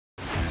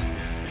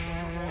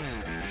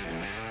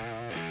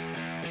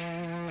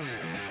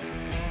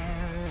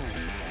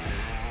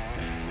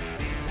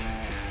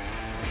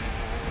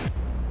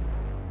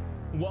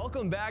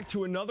Welcome back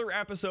to another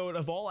episode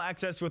of All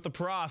Access with the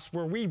Profs,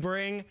 where we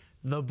bring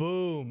the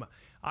boom.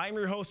 I'm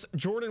your host,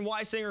 Jordan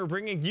Weisinger,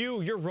 bringing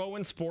you your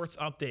Rowan sports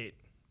update.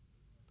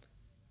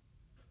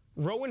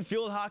 Rowan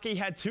field hockey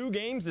had 2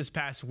 games this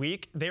past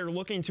week. They are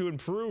looking to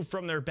improve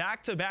from their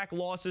back-to-back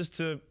losses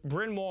to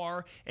Bryn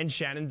Mawr and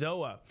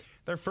Shenandoah.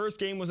 Their first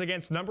game was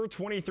against number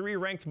 23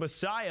 ranked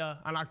Messiah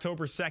on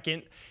October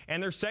 2nd,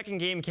 and their second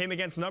game came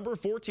against number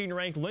 14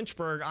 ranked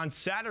Lynchburg on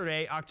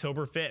Saturday,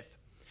 October 5th.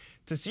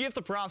 To see if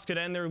the Profs could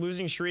end their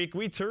losing streak,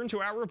 we turn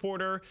to our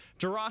reporter,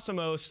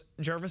 Gerasimos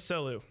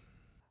Gervasilu.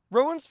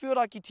 Rowan's field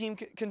hockey team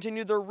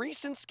continued their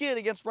recent skid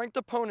against ranked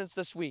opponents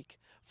this week,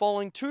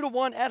 falling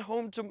 2-1 at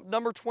home to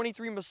number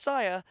 23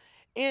 Messiah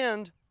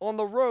and on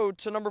the road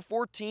to number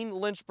 14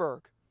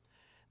 Lynchburg.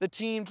 The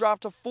team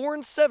dropped to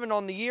 4-7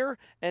 on the year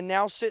and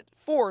now sit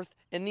 4th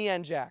in the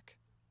NJAC.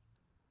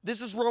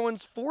 This is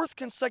Rowan's 4th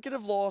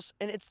consecutive loss,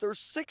 and it's their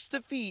 6th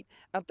defeat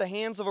at the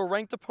hands of a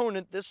ranked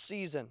opponent this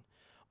season.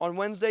 On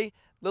Wednesday,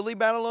 Lily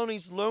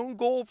Mataloni's lone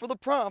goal for the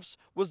Profs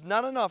was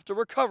not enough to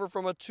recover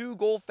from a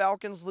 2-goal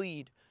Falcons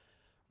lead.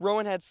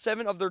 Rowan had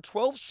 7 of their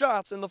 12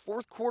 shots in the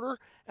fourth quarter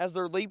as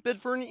their late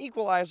bid for an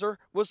equalizer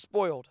was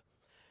spoiled.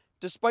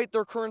 Despite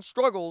their current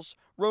struggles,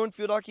 Rowan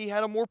field hockey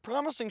had a more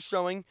promising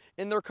showing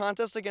in their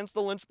contest against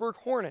the Lynchburg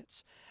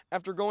Hornets.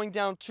 After going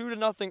down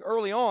 2-0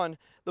 early on,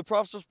 the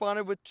Profs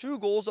responded with 2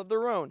 goals of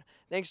their own,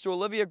 thanks to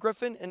Olivia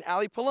Griffin and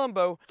Ali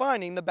Palumbo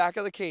finding the back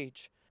of the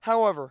cage.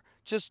 However,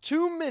 just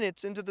 2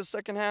 minutes into the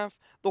second half,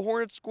 the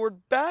Hornets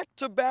scored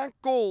back-to-back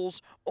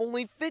goals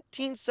only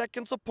 15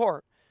 seconds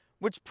apart,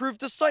 which proved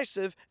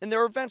decisive in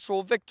their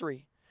eventual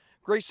victory.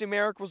 Gracie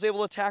Merrick was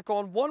able to tack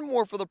on 1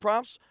 more for the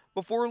Profs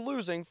before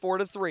losing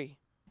 4-3.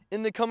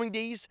 In the coming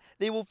days,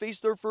 they will face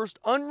their first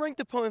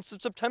unranked opponents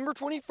of September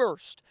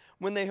 21st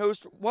when they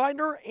host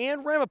Widener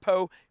and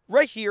Ramapo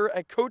right here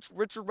at Coach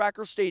Richard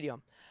Racker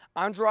Stadium.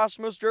 I'm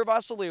Gerasimos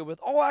Gervasilu with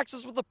All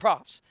Access with the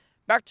Profs.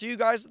 Back to you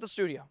guys at the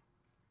studio.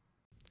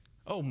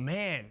 Oh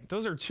man,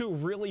 those are 2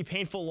 really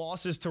painful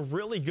losses to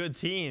really good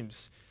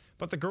teams.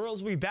 But the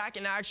girls will be back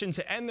in action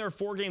to end their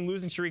 4-game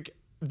losing streak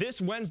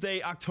this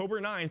Wednesday, October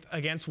 9th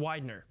against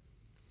Widener.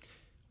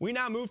 We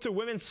now move to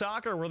women's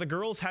soccer, where the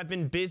girls have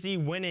been busy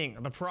winning.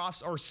 The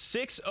Profs are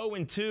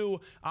 6-0-2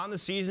 on the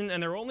season,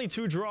 and their only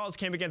 2 draws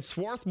came against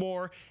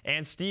Swarthmore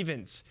and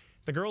Stevens.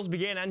 The girls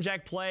began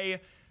NJAC play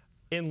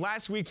in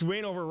last week's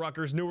win over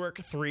Rutgers Newark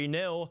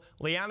 3-0.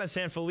 Liana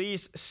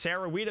Sanfelice,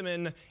 Sarah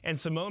Wiedemann, and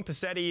Simone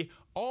Passetti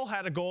all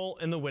had a goal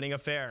in the winning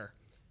affair.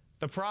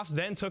 The Profs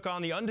then took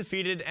on the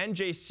undefeated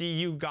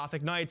NJCU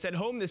Gothic Knights at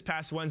home this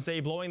past Wednesday,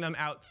 blowing them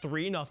out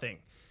 3-0.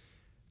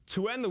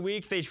 To end the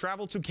week, they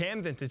traveled to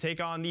Camden to take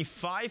on the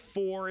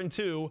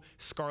 5-4-2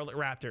 Scarlet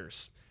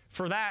Raptors.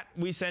 For that,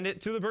 we send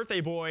it to the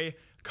birthday boy,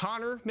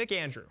 Connor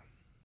McAndrew.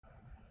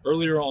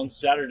 Earlier on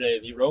Saturday,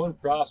 the Rowan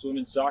Profs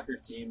women's soccer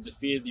team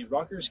defeated the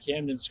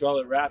Rutgers-Camden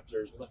Scarlet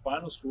Raptors with a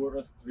final score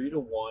of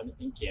 3-1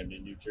 in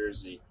Camden, New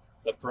Jersey.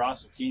 The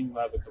Profs team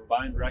will have a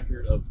combined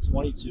record of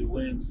 22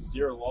 wins,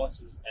 0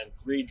 losses, and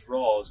 3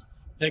 draws,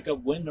 pick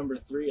up win number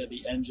 3 of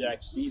the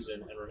NJAC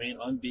season, and remain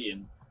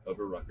unbeaten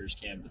over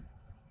Rutgers-Camden.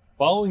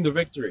 Following the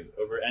victory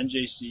over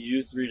NJCU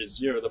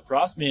 3-0, the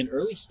Profs made an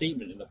early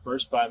statement in the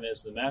first 5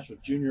 minutes of the match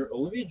with junior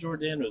Olivia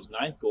Giordano's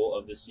 9th goal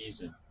of the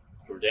season.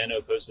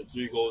 Giordano posted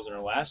 3 goals in her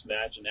last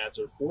match and adds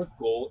her 4th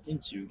goal in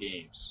 2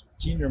 games.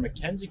 Senior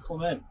Mackenzie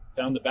Clement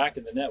found the back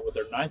of the net with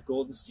her 9th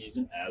goal of the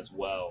season as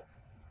well.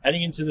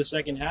 Heading into the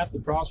second half, the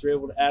Profs were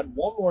able to add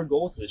 1 more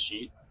goal to the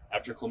sheet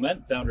after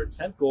Clement found her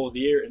 10th goal of the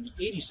year in the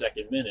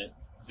 82nd minute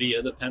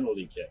via the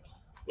penalty kick.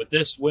 With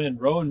this win,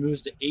 Rowan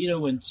moves to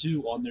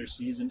 8-0-2 on their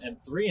season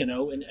and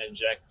 3-0 in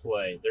NJAC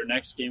play. Their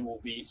next game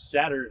will be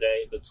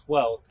Saturday, the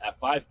 12th at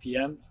 5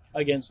 p.m.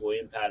 against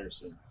William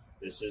Patterson.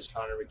 This is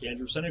Connor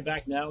McAndrew sending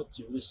back now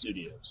to the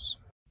studios.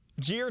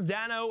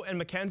 Giordano and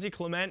Mackenzie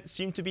Clement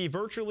seem to be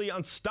virtually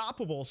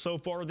unstoppable so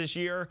far this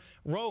year.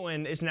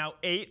 Rowan is now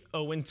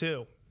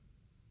 8-0-2.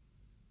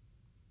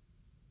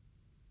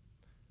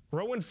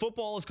 Rowan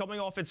football is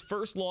coming off its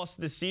first loss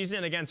this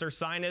season against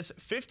Ursinus,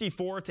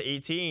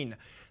 54-18.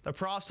 The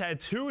Profs had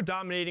 2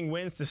 dominating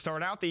wins to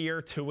start out the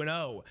year,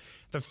 2-0.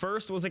 The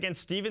first was against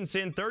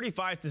Stevenson,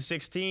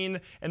 35-16,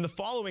 and the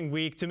following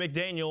week to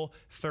McDaniel,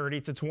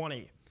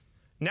 30-20.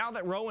 Now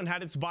that Rowan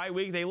had its bye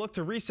week, they look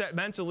to reset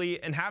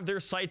mentally and have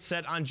their sights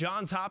set on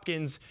Johns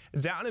Hopkins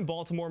down in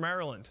Baltimore,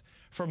 Maryland.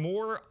 For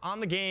more on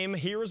the game,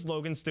 here is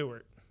Logan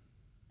Stewart.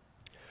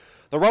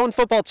 The Rowan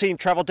football team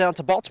traveled down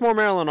to Baltimore,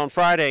 Maryland on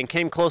Friday and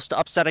came close to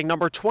upsetting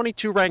number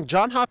 22 ranked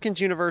Johns Hopkins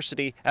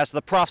University as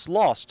the Profs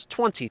lost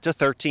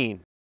 20-13.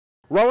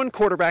 Rowan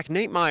quarterback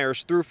Nate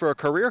Myers threw for a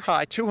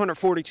career-high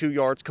 242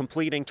 yards,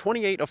 completing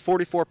 28 of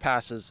 44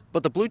 passes,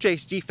 but the Blue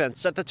Jays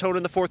defense set the tone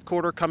in the fourth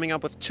quarter, coming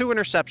up with 2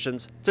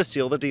 interceptions to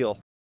seal the deal.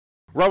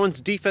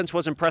 Rowan's defense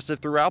was impressive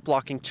throughout,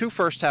 blocking 2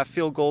 first-half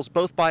field goals,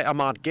 both by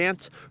Ahmad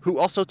Gant, who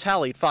also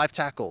tallied 5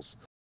 tackles.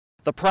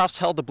 The Profs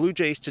held the Blue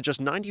Jays to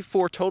just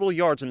 94 total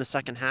yards in the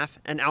second half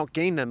and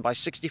outgained them by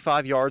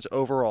 65 yards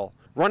overall.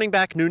 Running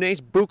back Nunez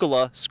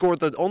Bukala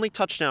scored the only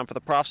touchdown for the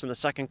Profs in the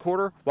second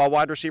quarter, while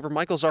wide receiver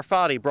Michael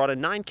Zarfati brought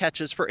in 9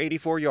 catches for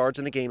 84 yards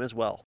in the game as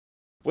well.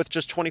 With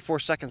just 24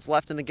 seconds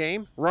left in the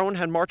game, Rowan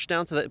had marched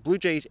down to the Blue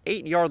Jays'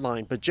 8-yard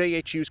line, but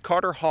JHU's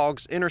Carter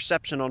Hogg's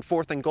interception on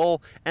 4th and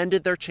goal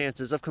ended their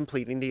chances of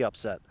completing the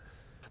upset.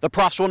 The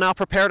Profs will now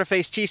prepare to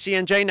face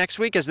TCNJ next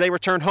week as they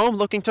return home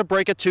looking to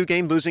break a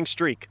 2-game losing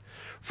streak.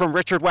 From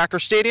Richard Wacker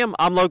Stadium,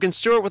 I'm Logan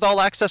Stewart with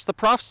All Access the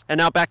Profs, and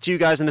now back to you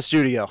guys in the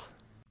studio.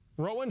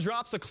 Rowan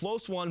drops a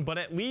close one, but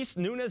at least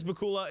Nunez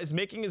Bukala is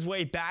making his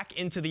way back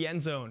into the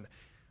end zone.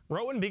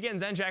 Rowan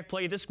begins NJAC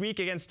play this week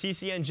against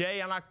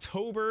TCNJ on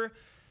October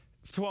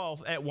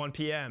 12th at 1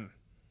 p.m.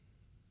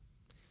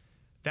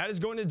 That is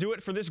going to do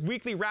it for this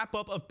weekly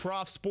wrap-up of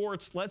Prof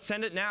Sports. Let's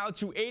send it now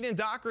to Aiden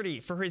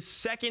Doherty for his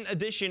second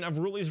edition of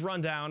Ruley's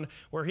Rundown,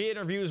 where he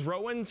interviews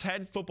Rowan's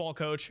head football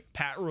coach,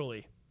 Pat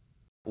Ruley.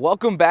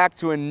 Welcome back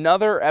to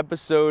another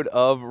episode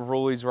of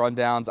Ruley's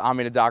Rundowns. I'm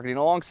Aiden Doherty, and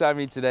alongside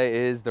me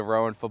today is the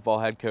Rowan football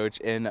head coach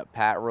in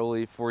Pat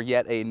Ruley for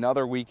yet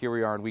another week. Here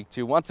we are in week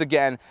 2, once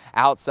again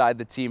outside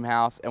the team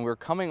house, and we're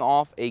coming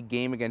off a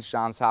game against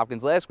Johns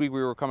Hopkins. Last week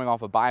we were coming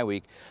off a bye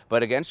week,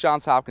 but against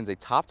Johns Hopkins, a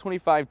top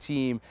 25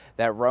 team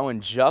that Rowan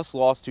just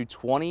lost to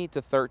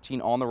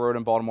 20-13 on the road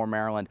in Baltimore,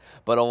 Maryland,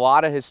 but a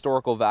lot of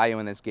historical value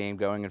in this game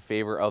going in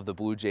favor of the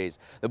Blue Jays.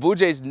 The Blue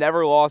Jays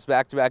never lost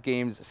back-to-back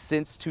games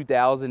since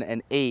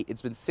 2008.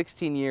 It's been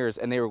 16 years,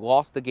 and they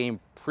lost the game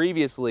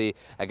previously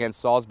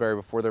against Salisbury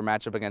before their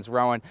matchup against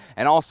Rowan.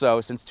 And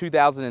also, since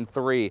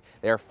 2003,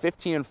 they are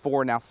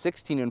 15-4, now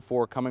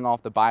 16-4 coming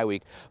off the bye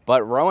week.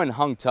 But Rowan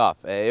hung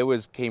tough.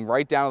 Came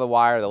right down to the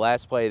wire, the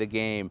last play of the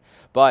game.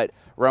 But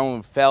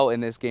Rowan fell in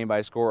this game by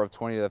a score of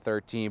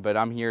 20-13. But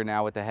I'm here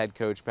now with the head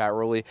coach, Pat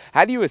Ruley.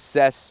 How do you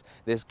assess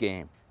this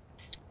game?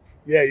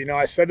 Yeah,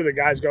 I said to the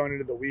guys going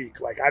into the week,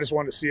 I just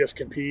wanted to see us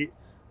compete.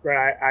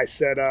 Right, I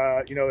said,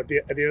 at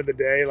the end of the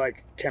day,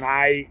 can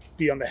I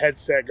be on the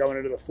headset going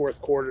into the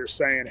fourth quarter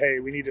saying, hey,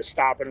 we need to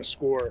stop and a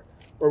score,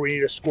 or we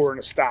need a score and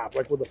a stop?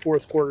 Will the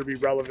fourth quarter be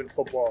relevant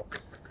football?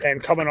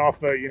 And coming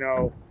off of,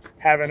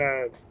 having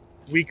a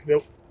week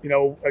that,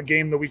 a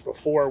game the week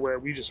before where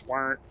we just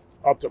weren't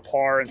up to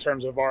par in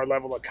terms of our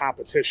level of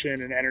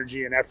competition and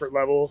energy and effort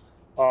level.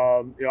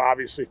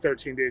 Obviously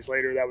 13 days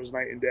later, that was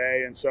night and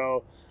day. And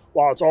so,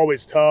 while it's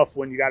always tough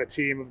when you got a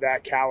team of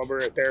that caliber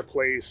at their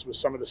place with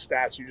some of the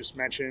stats you just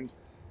mentioned,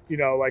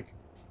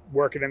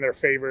 working in their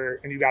favor,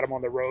 and you got them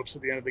on the ropes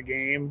at the end of the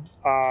game,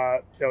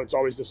 it's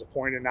always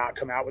disappointing to not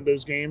come out with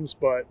those games.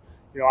 But,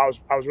 I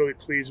was really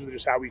pleased with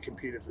just how we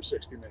competed for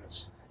 60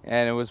 minutes.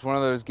 And it was one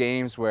of those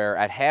games where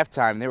at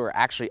halftime they were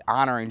actually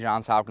honoring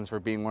Johns Hopkins for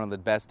being one of the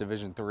best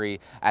Division III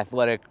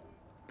athletic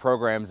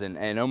programs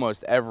in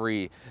almost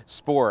every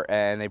sport,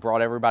 and they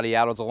brought everybody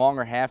out. It was a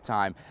longer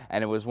halftime,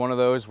 and it was one of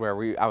those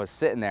where I was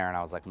sitting there and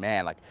I was like,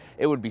 man,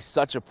 it would be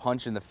such a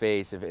punch in the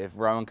face if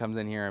Rowan comes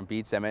in here and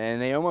beats them,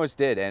 and they almost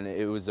did. And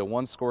it was a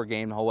one-score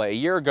game the whole way. A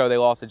year ago they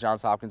lost to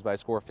Johns Hopkins by a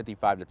score of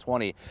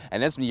 55-20,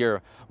 and this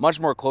year much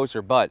more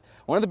closer. But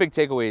one of the big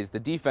takeaways, the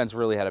defense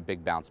really had a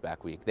big bounce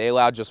back week. They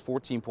allowed just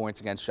 14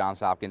 points against Johns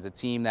Hopkins, a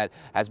team that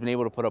has been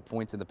able to put up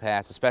points in the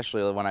past,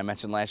 especially when I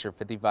mentioned last year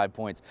 55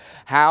 points.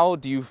 How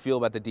do you feel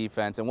about the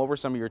defense, and what were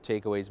some of your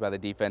takeaways by the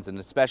defense, and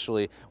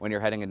especially when you're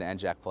heading into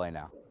NJAC play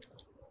now?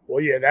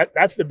 Well, yeah,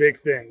 that's the big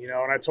thing,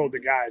 and I told the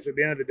guys at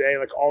the end of the day,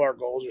 all our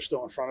goals are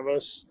still in front of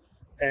us,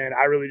 and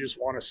I really just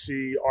want to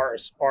see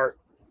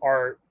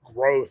our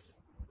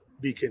growth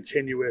be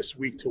continuous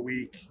week to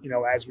week,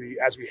 as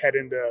we head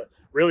into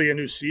really a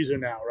new season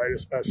now, right?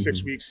 A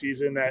 6-week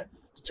season that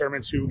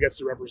determines who gets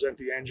to represent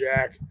the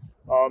NJAC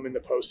in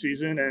the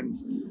postseason. And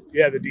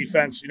yeah, the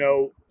defense,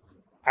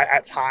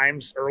 at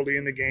times early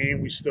in the game,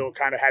 we still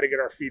kind of had to get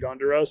our feet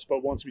under us.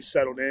 But once we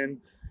settled in,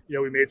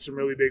 we made some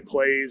really big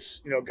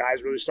plays.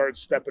 Guys really started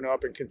stepping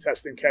up and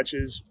contesting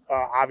catches.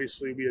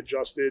 Obviously, we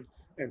adjusted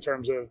in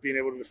terms of being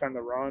able to defend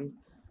the run,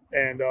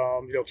 and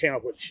came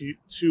up with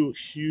 2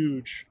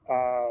 huge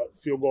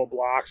field goal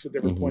blocks at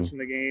different points in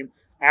the game.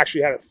 I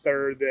actually had a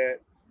third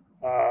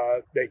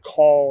that they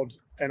called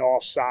an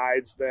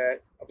offsides that,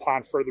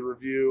 upon further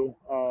review,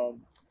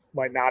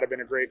 might not have been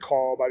a great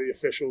call by the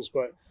officials,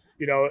 but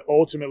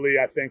ultimately,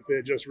 I think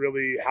that just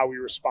really how we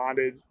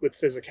responded with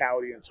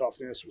physicality and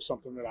toughness was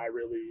something that I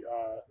really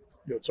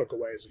took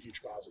away as a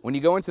huge positive. When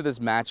you go into this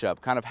matchup,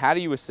 kind of how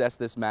do you assess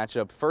this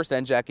matchup? First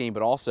NJAC game,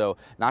 but also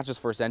not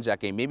just first NJAC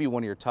game, maybe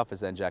one of your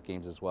toughest NJAC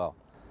games as well.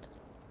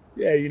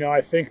 Yeah, I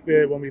think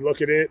that when we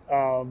look at it,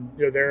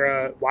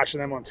 they're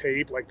watching them on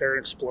tape, they're an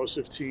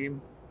explosive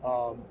team.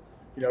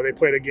 They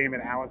played a game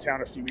in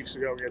Allentown a few weeks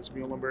ago against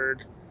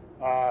Muhlenberg,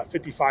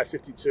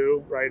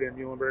 55-52, right? And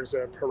Muhlenberg's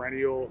a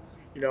perennial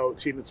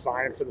team that's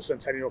vying for the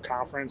Centennial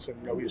Conference,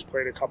 and we just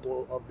played a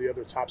couple of the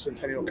other top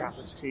Centennial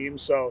Conference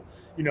teams. So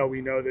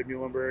we know that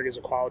Muhlenberg is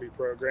a quality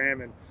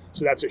program, and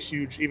so that's a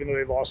huge. Even though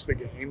they've lost the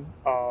game,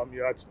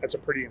 that's a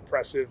pretty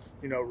impressive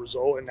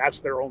result, and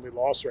that's their only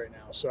loss right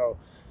now. So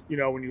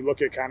when you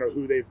look at kind of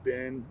who they've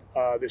been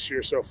this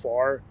year so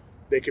far,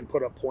 they can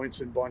put up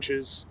points in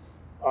bunches.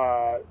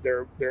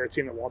 They're a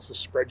team that wants to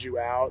spread you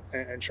out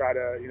and try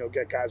to,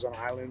 get guys on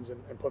islands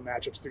and put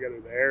matchups together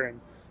there. And,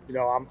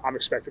 I'm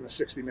expecting a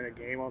 60-minute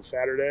game on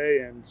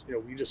Saturday, and,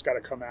 we just got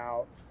to come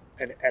out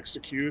and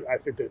execute. I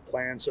think the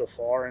plan so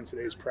far in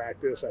today's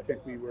practice, I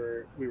think we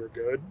were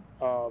good.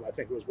 I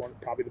think it was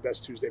probably the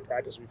best Tuesday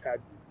practice we've had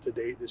to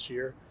date this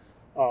year.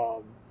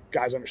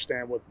 Guys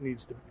understand what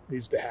needs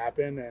to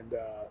happen, and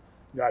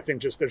I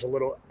think just there's a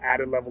little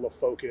added level of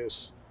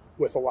focus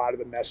with a lot of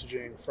the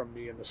messaging from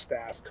me and the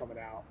staff coming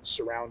out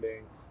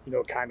surrounding,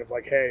 kind of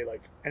like, hey,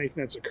 like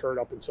anything that's occurred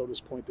up until this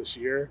point this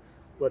year,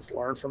 let's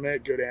learn from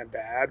it, good and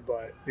bad.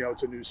 But,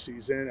 it's a new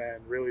season,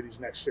 and really these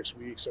next 6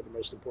 weeks are the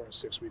most important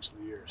 6 weeks of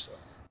the year. So,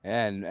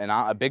 and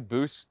a big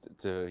boost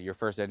to your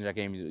first NJAC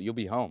game, you'll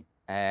be home.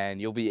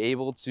 And you'll be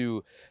able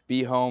to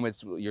be home.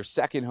 It's your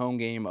second home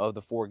game of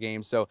the 4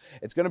 games. So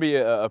it's going to be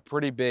a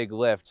pretty big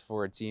lift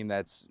for a team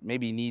that's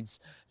maybe needs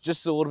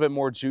just a little bit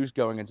more juice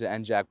going into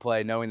NJAC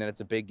play, knowing that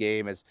it's a big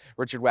game, as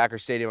Richard Wacker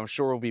Stadium, I'm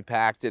sure, will be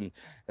packed. And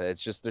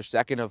it's just their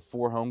second of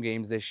 4 home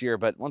games this year.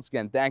 But once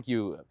again, thank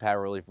you, Pat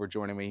Rowley, for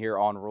joining me here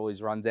on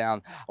Rowley's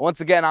Rundown. Once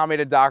again, I'm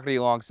Aiden Doherty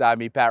alongside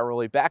me, Pat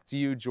Rowley. Back to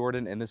you,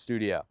 Jordan, in the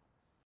studio.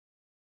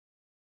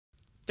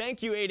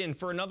 Thank you, Aiden,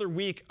 for another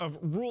week of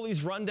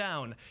Rowley's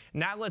Rundown.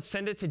 Now let's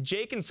send it to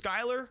Jake and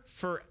Skylar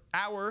for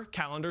our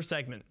calendar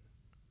segment.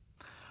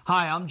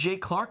 Hi, I'm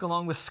Jake Clark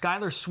along with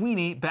Skylar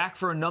Sweeney, back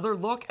for another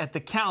look at the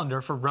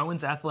calendar for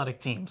Rowan's athletic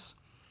teams.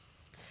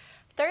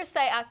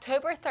 Thursday,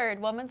 October 3rd,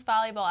 women's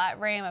volleyball at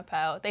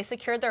Ramapo. They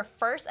secured their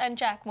first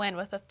NJAC win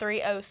with a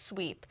 3-0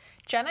 sweep.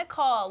 Jenna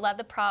Call led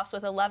the Profs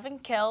with 11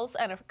 kills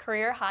and a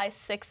career-high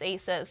 6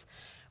 aces.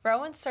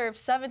 Rowan served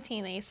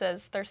 17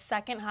 aces, their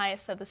second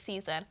highest of the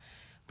season.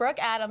 Brooke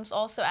Adams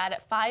also added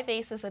 5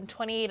 aces and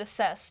 28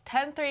 assists.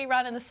 10-3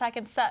 run in the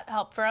second set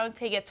helped Rowan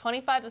take it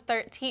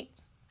 25-13.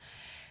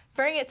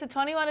 Bring it to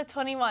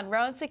 21-21.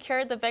 Rowan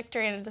secured the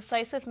victory in a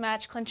decisive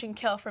match-clinching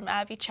kill from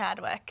Abby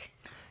Chadwick.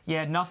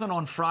 Yeah, nothing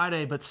on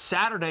Friday, but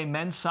Saturday,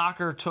 men's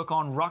soccer took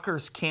on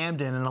Rutgers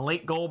Camden, and a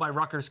late goal by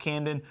Rutgers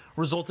Camden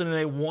resulted in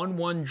a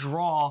 1-1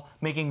 draw,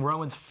 making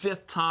Rowan's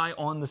 5th tie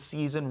on the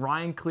season.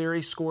 Ryan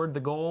Cleary scored the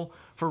goal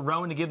for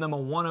Rowan to give them a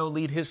 1-0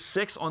 lead. His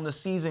 6th on the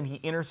season. He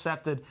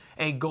intercepted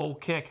a goal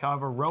kick.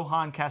 However,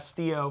 Rohan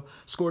Castillo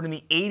scored in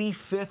the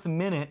 85th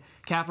minute,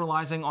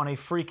 capitalizing on a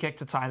free kick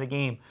to tie the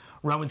game.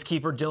 Rowan's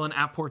keeper Dylan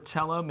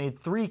Apportello made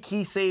 3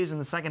 key saves in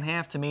the second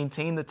half to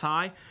maintain the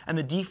tie, and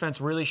the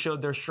defense really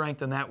showed their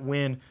strength in that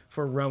win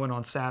for Rowan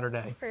on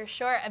Saturday. For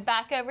sure. And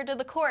back over to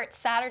the court.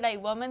 Saturday,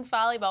 women's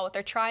volleyball with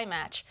their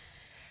tri-match.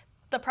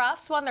 The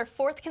Profs won their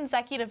 4th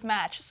consecutive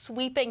match,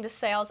 sweeping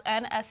DeSales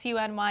and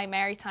SUNY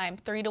Maritime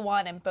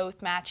 3-1 in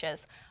both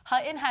matches.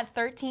 Hutton had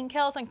 13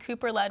 kills and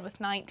Cooper led with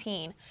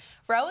 19.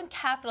 Rowan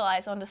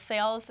capitalized on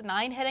DeSales'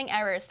 9 hitting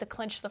errors to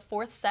clinch the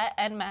 4th set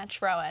and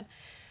match Rowan.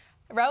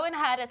 Rowan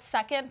had its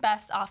second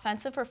best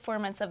offensive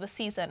performance of the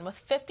season with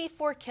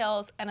 54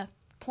 kills and a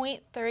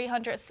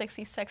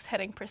 .366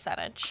 hitting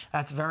percentage.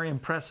 That's very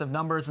impressive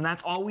numbers, and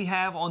that's all we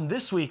have on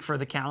this week for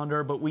the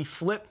calendar, but we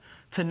flip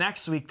to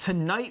next week.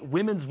 Tonight,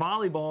 women's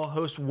volleyball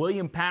hosts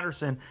William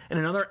Patterson in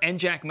another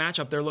NJAC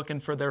matchup. They're looking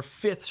for their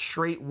 5th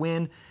straight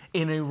win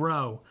in a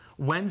row.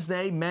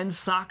 Wednesday, men's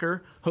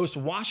soccer hosts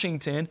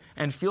Washington,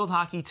 and field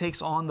hockey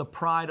takes on the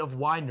Pride of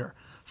Widener.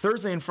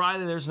 Thursday and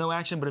Friday, there's no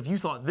action, but if you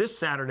thought this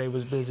Saturday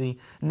was busy,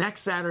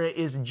 next Saturday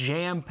is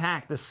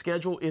jam-packed. The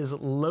schedule is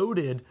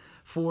loaded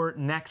for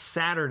next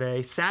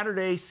Saturday.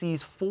 Saturday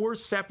sees 4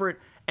 separate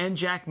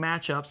NJAC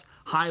matchups,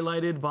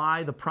 highlighted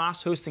by the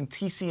Profs hosting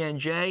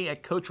TCNJ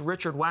at Coach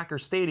Richard Wacker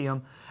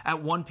Stadium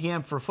at 1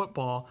 p.m. for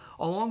football.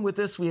 Along with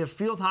this, we have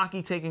field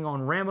hockey taking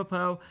on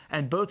Ramapo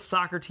and both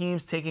soccer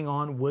teams taking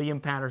on William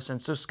Patterson.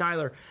 So,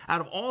 Skylar,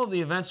 out of all of the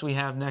events we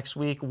have next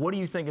week, what do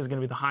you think is going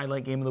to be the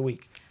highlight game of the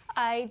week?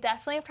 I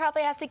definitely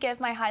probably have to give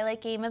my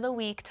highlight game of the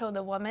week to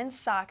the women's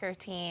soccer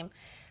team.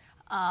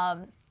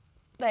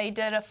 They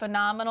did a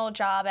phenomenal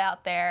job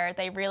out there.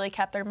 They really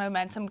kept their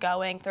momentum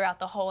going throughout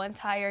the whole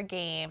entire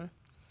game.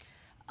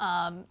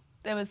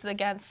 It was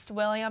against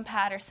William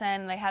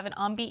Patterson. They have an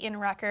unbeaten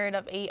record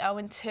of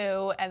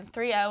 8-0-2 and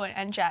 3-0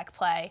 in NJAC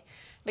play.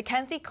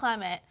 Mackenzie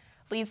Clement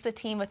leads the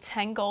team with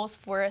 10 goals,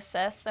 4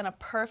 assists, and a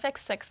perfect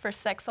 6 for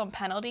 6 on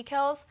penalty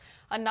kills.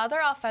 Another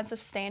offensive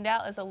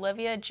standout is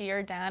Olivia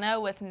Giordano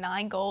with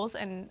 9 goals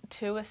and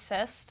 2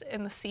 assists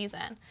in the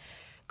season.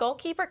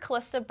 Goalkeeper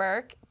Callista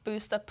Burke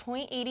boasts a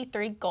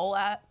 .83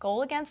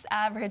 goal against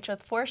average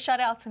with 4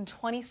 shutouts and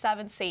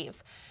 27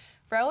 saves.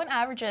 Rowan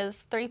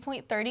averages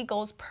 3.30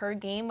 goals per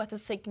game with a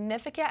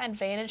significant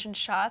advantage in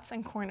shots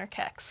and corner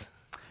kicks.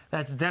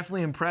 That's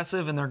definitely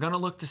impressive, and they're going to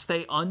look to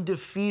stay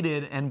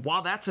undefeated. And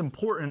while that's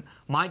important,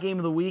 my game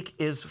of the week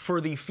is for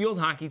the field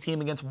hockey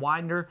team against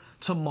Widener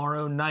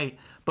tomorrow night.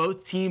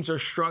 Both teams are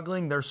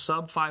struggling. They're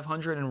sub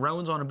 500, and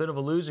Rowan's on a bit of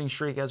a losing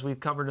streak, as we've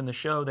covered in the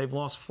show. They've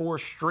lost 4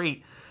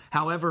 straight.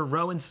 However,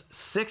 Rowan's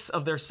 6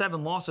 of their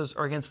 7 losses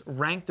are against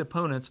ranked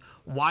opponents.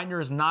 Widener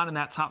is not in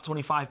that top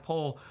 25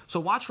 poll. So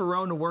watch for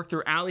Rowan to work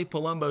through Ali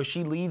Palumbo.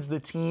 She leads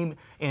the team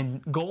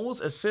in goals,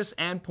 assists,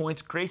 and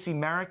points. Gracie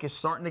Merrick is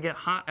starting to get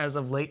hot as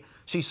of late.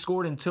 She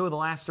scored in 2 of the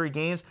last 3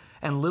 games.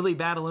 And Lily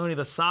Badaloni,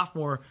 the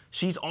sophomore,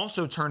 she's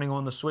also turning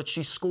on the switch.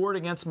 She scored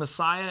against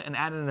Messiah and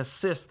added an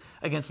assist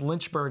against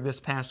Lynchburg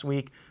this past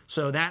week.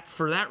 So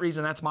for that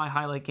reason, that's my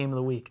highlight game of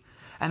the week.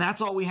 And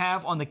that's all we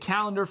have on the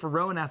calendar for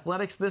Rowan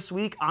Athletics this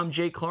week. I'm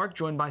Jay Clark,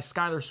 joined by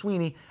Skylar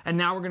Sweeney, and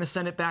now we're going to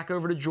send it back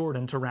over to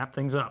Jordan to wrap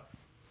things up.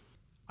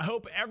 I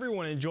hope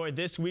everyone enjoyed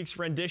this week's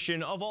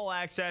rendition of All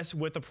Access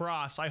with the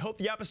Profs. I hope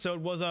the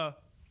episode was a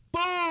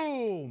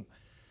boom!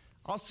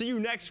 I'll see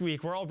you next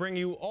week, where I'll bring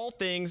you all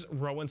things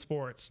Rowan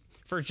sports.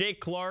 For Jake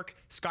Clark,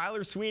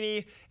 Skylar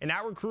Sweeney, and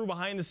our crew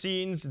behind the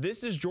scenes,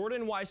 this is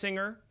Jordan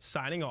Weisinger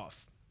signing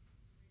off.